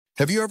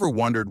Have you ever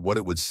wondered what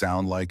it would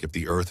sound like if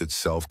the earth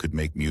itself could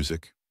make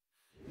music?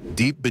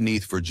 Deep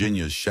beneath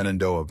Virginia's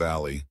Shenandoah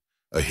Valley,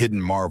 a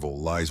hidden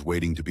marvel lies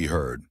waiting to be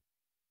heard,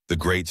 the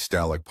Great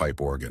Stalactite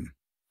Organ.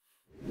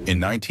 In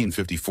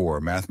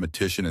 1954,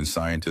 mathematician and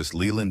scientist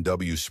Leland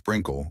W.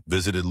 Sprinkle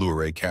visited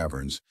Luray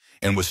Caverns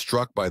and was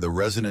struck by the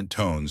resonant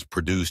tones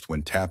produced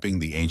when tapping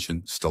the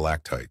ancient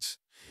stalactites.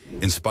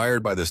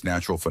 Inspired by this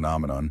natural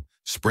phenomenon,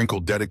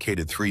 Sprinkle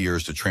dedicated 3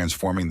 years to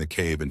transforming the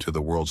cave into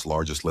the world's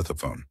largest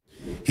lithophone.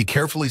 He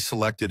carefully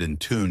selected and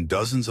tuned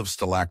dozens of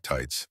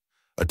stalactites,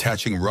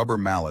 attaching rubber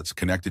mallets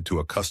connected to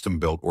a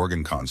custom-built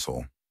organ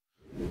console.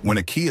 When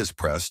a key is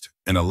pressed,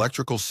 an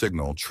electrical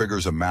signal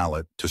triggers a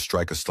mallet to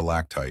strike a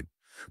stalactite,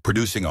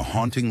 producing a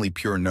hauntingly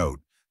pure note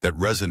that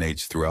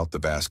resonates throughout the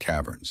vast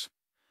caverns.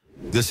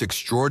 This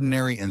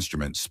extraordinary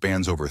instrument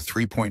spans over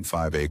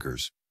 3.5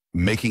 acres,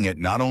 making it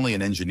not only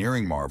an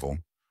engineering marvel,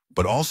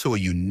 but also a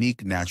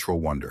unique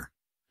natural wonder.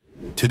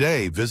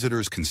 Today,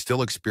 visitors can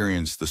still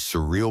experience the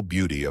surreal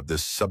beauty of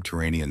this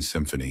subterranean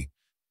symphony,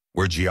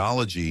 where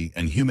geology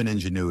and human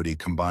ingenuity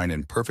combine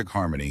in perfect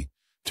harmony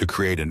to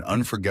create an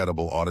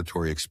unforgettable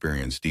auditory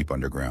experience deep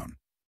underground.